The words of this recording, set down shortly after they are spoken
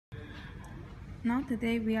Now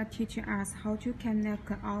today we are teaching us how to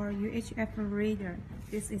connect our UHF reader.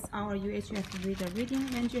 This is our UHF reader. Reading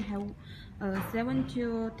range have 7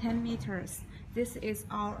 to 10 meters. This is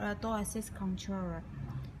our door assist controller.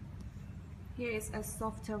 Here is a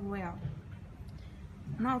software.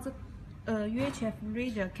 Now the UHF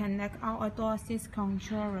reader connect our door assist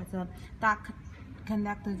controller. The dark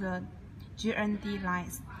connect the GND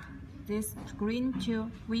lines. This green to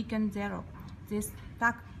region 0. This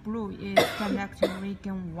dark blue is connected to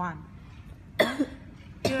region 1.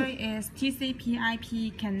 Here is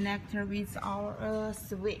TCP/IP connector with our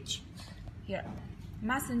switch. Here,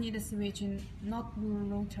 must need a switch, not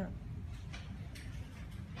router.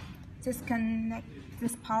 This connect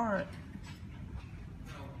this power.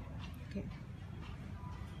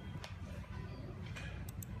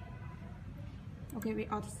 Okay, we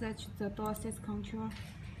outset the door assist control.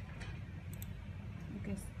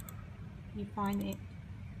 Okay, we find it.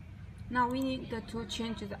 Now we need to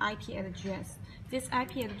change the IP address. This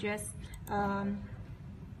IP address,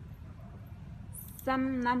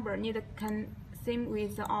 some number need same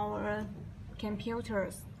with our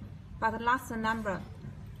computers, but the last number,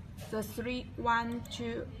 the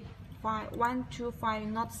 125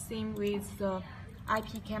 not same with the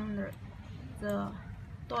IP camera. The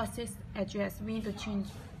door assist address, we need to change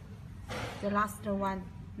the last one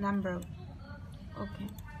number. Okay.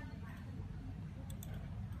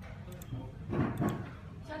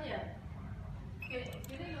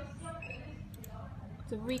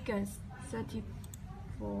 The region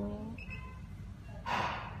 34.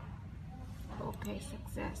 Okay,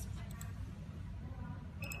 success.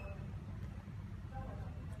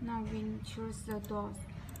 Now we choose the doors.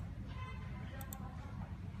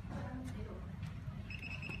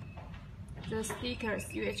 The stickers,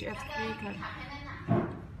 UHF sticker.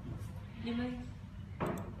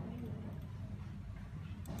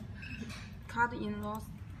 Cut in loss.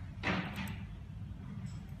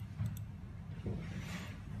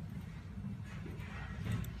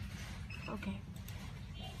 Okay.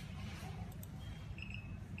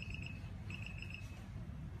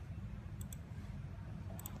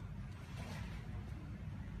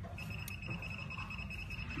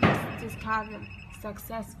 This card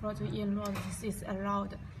successful to enroll. This is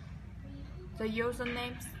allowed. The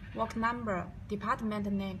usernames, work number,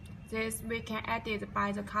 department name. This we can edit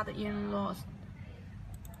by the card enroll.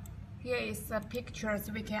 Here is the pictures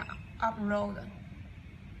we can upload.